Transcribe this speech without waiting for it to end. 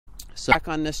So back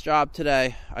on this job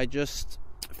today, I just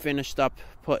finished up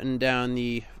putting down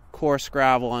the coarse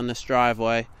gravel on this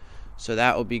driveway. So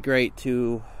that would be great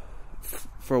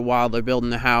for while they're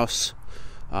building the house,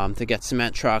 to get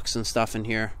cement trucks and stuff in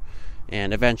here.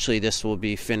 And eventually this will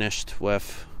be finished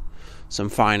with some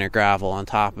finer gravel on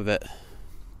top of it.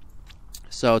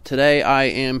 So today I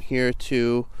am here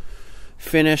to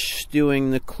finish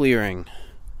doing the clearing.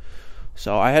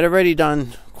 So I had already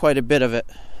done quite a bit of it,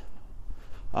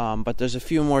 but there's a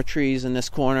few more trees in this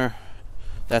corner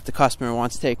that the customer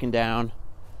wants taken down,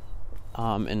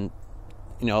 and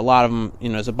you know, a lot of them, you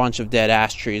know, there's a bunch of dead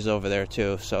ash trees over there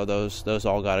too, so those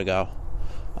all got to go.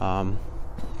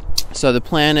 So the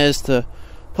plan is to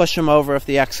push them over with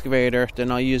the excavator,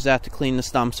 then I'll use that to clean the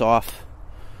stumps off.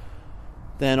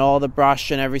 Then all the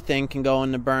brush and everything can go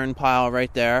in the burn pile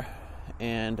right there,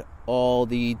 and all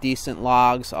the decent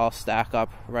logs I'll stack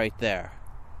up right there.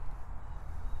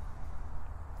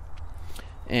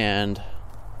 And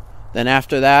then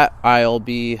after that, I'll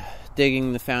be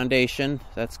digging the foundation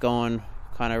that's going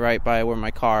kind of right by where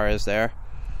my car is there.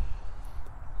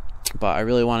 But I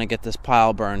really want to get this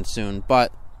pile burned soon.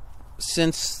 But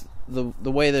since the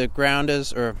way the ground is,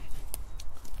 so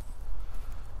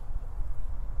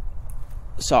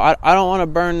I don't want to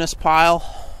burn this pile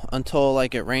until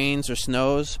like it rains or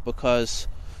snows, because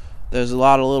there's a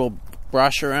lot of little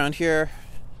brush around here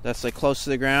that's like close to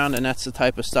the ground, and that's the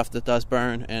type of stuff that does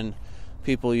burn, and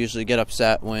people usually get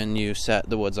upset when you set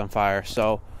the woods on fire.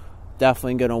 So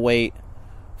definitely gonna wait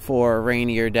for a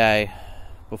rainier day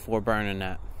before burning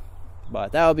that.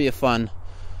 But that would be a fun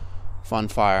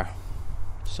fire.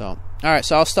 So all right,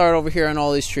 so I'll start over here on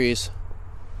all these trees.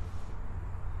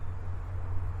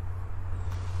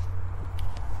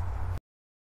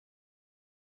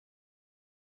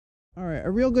 All right,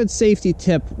 a real good safety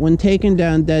tip when taking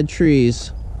down dead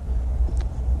trees,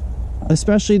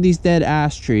 especially these dead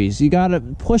ash trees, you gotta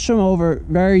push them over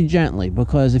very gently,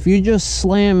 because if you just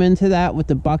slam into that with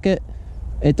the bucket,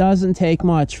 it doesn't take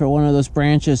much for one of those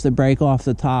branches to break off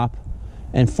the top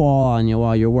and fall on you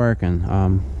while you're working.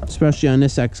 Especially on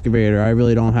this excavator, I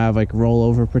really don't have like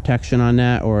rollover protection on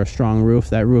that or a strong roof.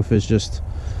 That roof is just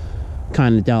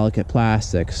kind of delicate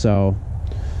plastic, so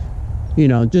you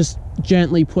know, just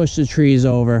gently push the trees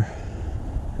over,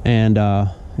 and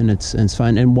it's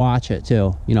fun. And watch it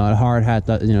too. You know, a hard hat,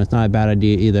 you know, it's not a bad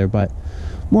idea either, but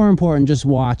more important, just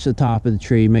watch the top of the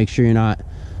tree. Make sure you're not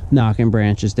knocking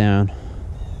branches down.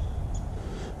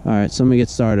 All right, so let me get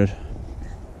started.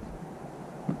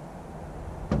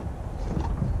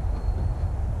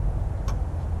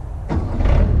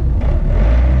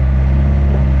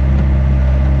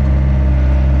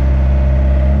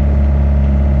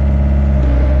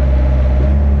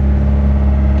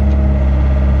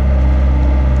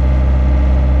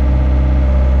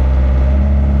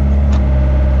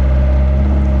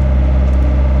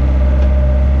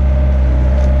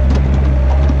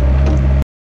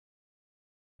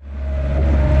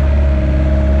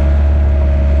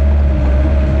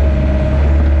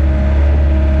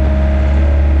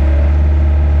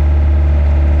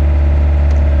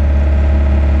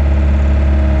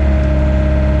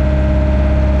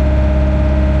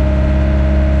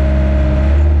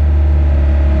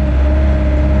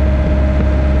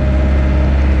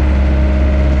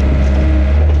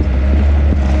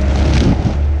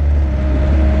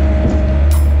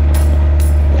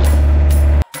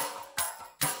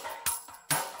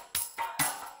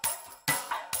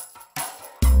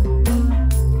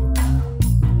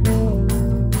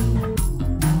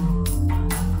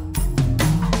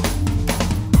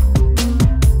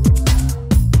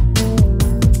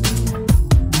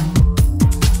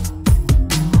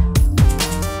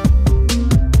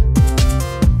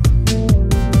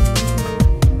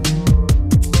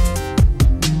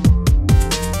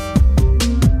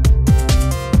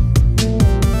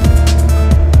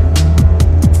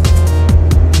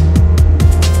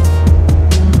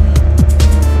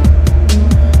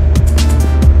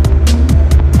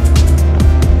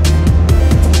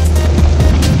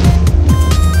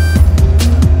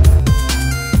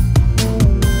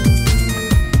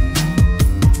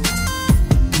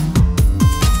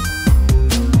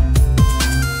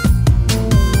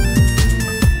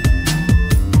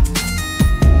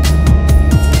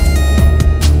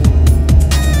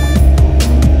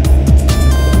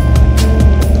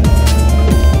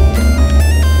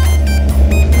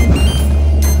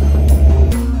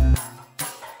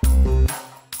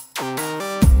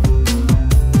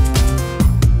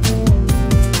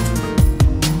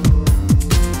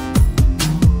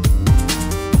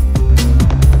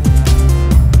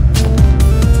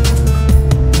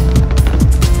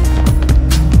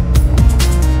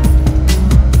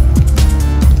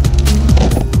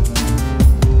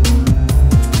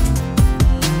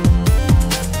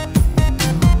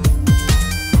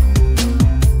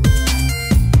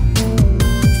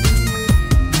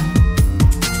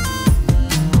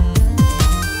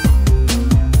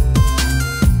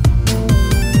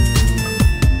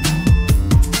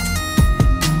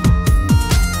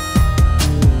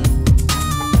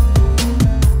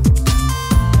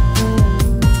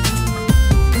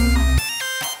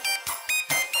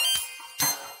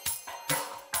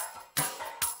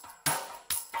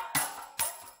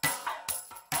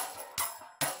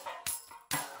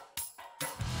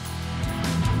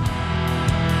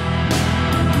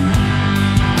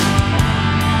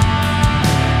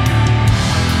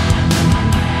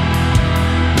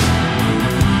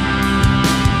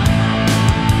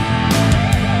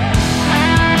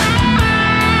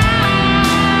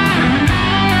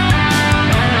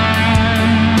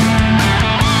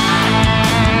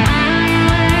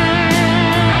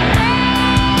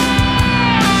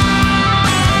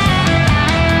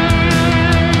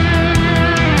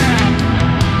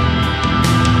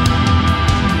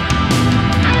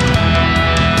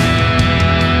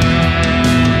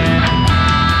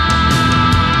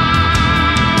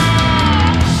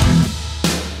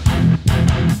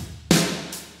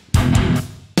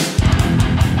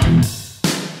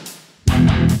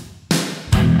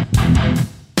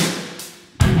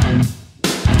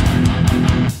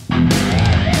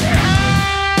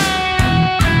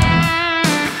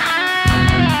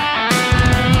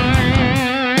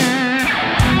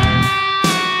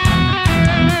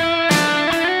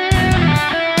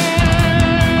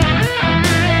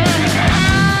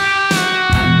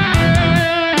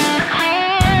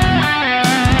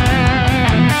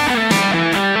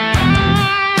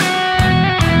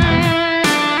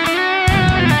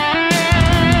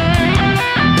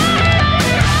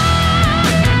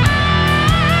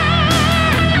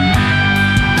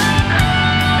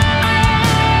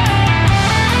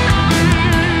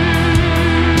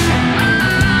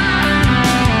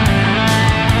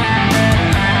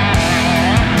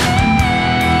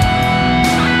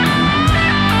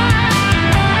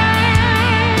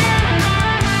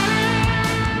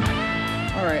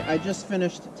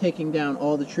 finished taking down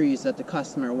all the trees that the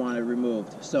customer wanted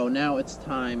removed. So now it's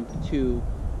time to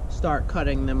start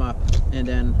cutting them up, and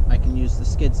then I can use the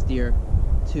skid steer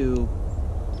to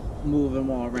move them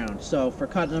all around. So for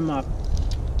cutting them up,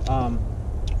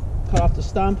 cut off the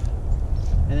stump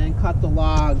and then cut the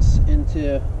logs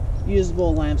into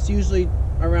usable lengths. Usually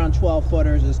around 12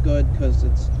 footers is good, because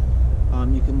it's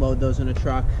you can load those in a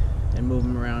truck and move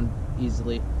them around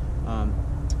easily.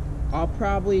 I'll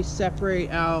probably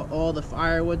separate out all the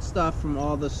firewood stuff from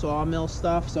all the sawmill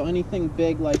stuff. So anything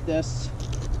big like this,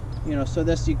 you know, so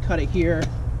this, you cut it here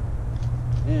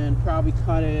and probably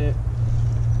cut it,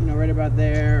 you know, right about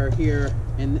there or here.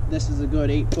 And this is a good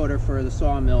 8-footer for the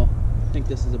sawmill. I think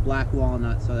this is a black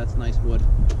walnut, so that's nice wood.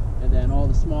 And then all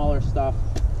the smaller stuff,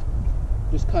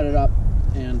 just cut it up,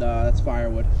 and that's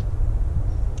firewood.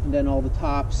 And then all the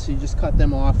tops, you just cut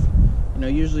them off. You know,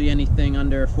 usually anything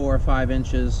under 4 or 5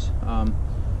 inches.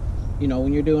 You know,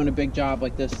 when you're doing a big job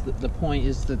like this, the point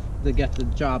is to get the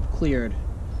job cleared,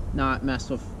 not mess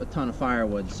with a ton of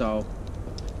firewood. So,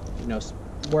 you know,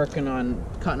 working on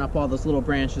cutting up all those little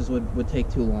branches would take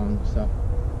too long. So,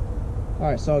 all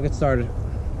right, so I'll get started.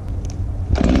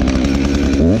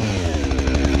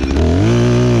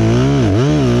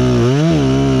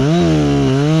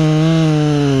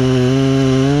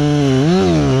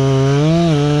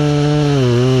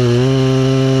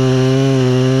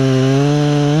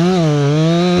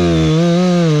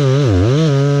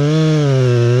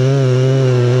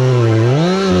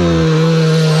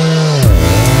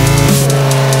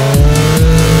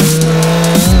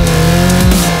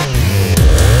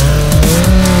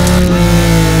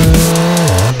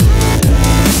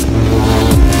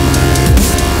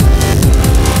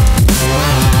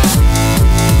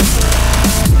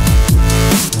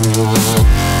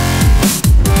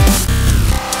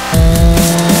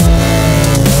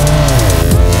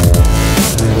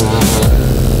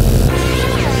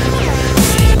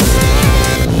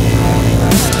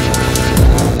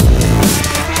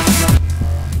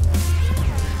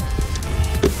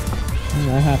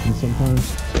 That happens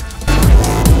sometimes.